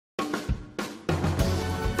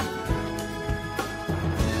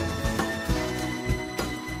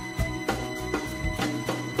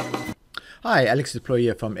Hi, Alex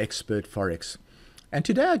here from Expert4x. And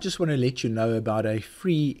today I just want to let you know about a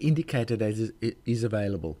free indicator that is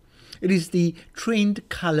available. It is the trend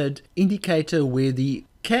colored indicator where the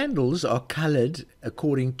candles are colored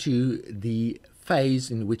according to the phase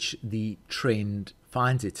in which the trend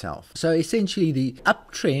finds itself. So essentially the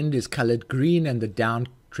uptrend is colored green and the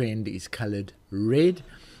downtrend is colored red.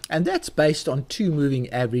 And that's based on two moving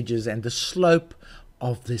averages and the slope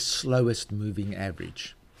of the slowest moving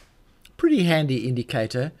average. Pretty handy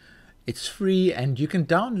indicator. It's free and you can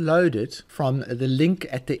download it from the link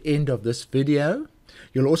at the end of this video.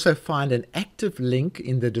 You'll also find an active link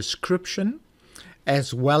in the description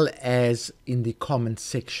as well as in the comment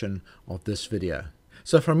section of this video.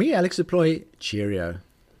 So from me, Alex, cheerio.